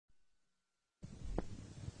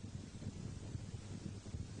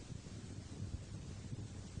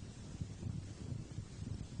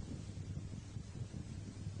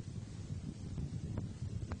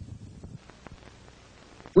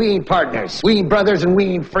We ain't partners. We ain't brothers and we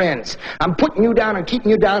ain't friends. I'm putting you down and keeping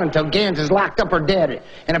you down until Gans is locked up or dead.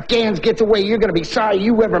 And if Gans gets away, you're gonna be sorry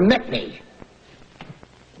you ever met me.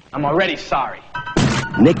 I'm already sorry.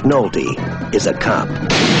 Nick Nolte is a cop.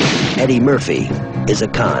 Eddie Murphy is a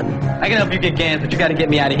con. I can help you get Gans, but you gotta get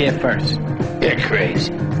me out of here first. You're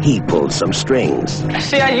crazy. He pulls some strings. I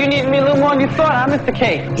see how you need me a little more than you thought, huh, Mr.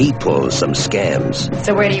 K? He pulls some scams.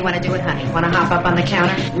 So where do you want to do it, honey? Want to hop up on the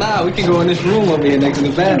counter? Nah, we can go in this room over here next to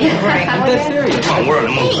the bathroom. Right. I'm dead serious. Come on, we're on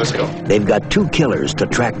the move. Let's go. They've got two killers to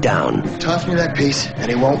track down. Toss me that piece,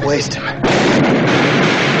 and he won't waste it.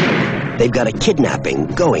 They've got a kidnapping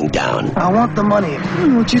going down. I want the money.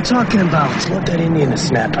 What you talking about? I want that Indian to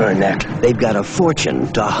snap her neck. They've got a fortune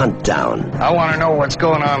to hunt down. I want to know what's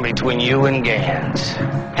going on between you and Gans.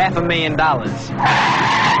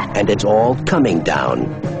 $500,000. And it's all coming down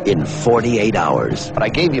in 48 hours. But I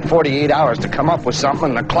gave you 48 hours to come up with something,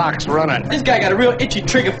 and the clock's running. This guy got a real itchy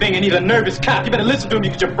trigger finger and he's a nervous cop. You better listen to him,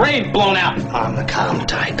 you get your brain blown out. I'm the calm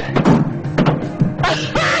type.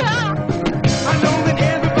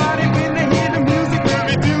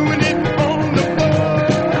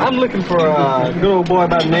 I'm looking for a good old boy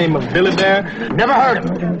by the name of Billy Bear. Never heard of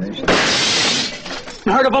him.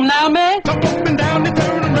 You heard of him now, man?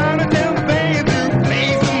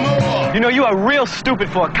 You know, you are real stupid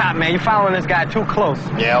for a cop, man. You're following this guy too close.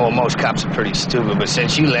 Yeah, well, most cops are pretty stupid, but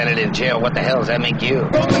since you landed in jail, what the hell does that make you?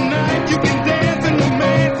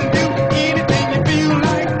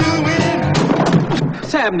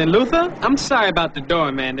 What's happening, Luther? I'm sorry about the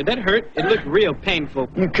door, man. Did that hurt? It looked real painful.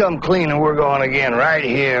 You come clean and we're going again right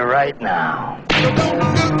here, right now.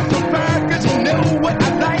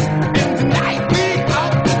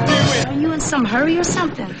 Are you in some hurry or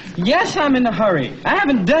something? Yes, I'm in a hurry. I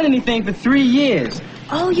haven't done anything for 3 years.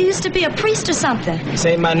 Oh, you used to be a priest or something. This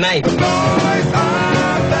ain't my night.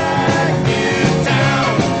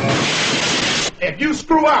 If you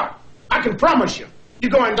screw up, I can promise you,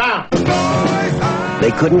 you're going down. They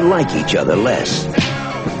couldn't like each other less.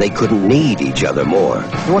 They couldn't need each other more.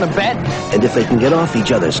 You want to bet? And if they can get off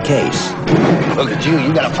each other's case, Look at you,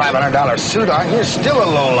 you got a $500 suit on, you're still a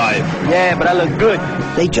lowlife. Yeah, but I look good.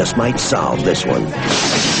 they just might solve this one.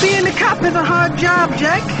 Being a cop is a hard job,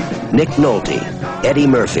 Jack. Nick Nolte, Eddie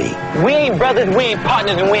Murphy, We ain't brothers, we ain't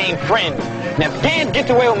partners, and we ain't friends. Now, if Gans gets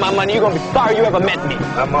away with my money, you're gonna be sorry you ever met me.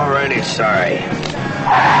 I'm already sorry.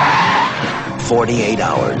 48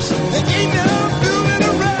 hours.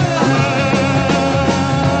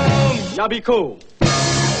 Y'all be cool.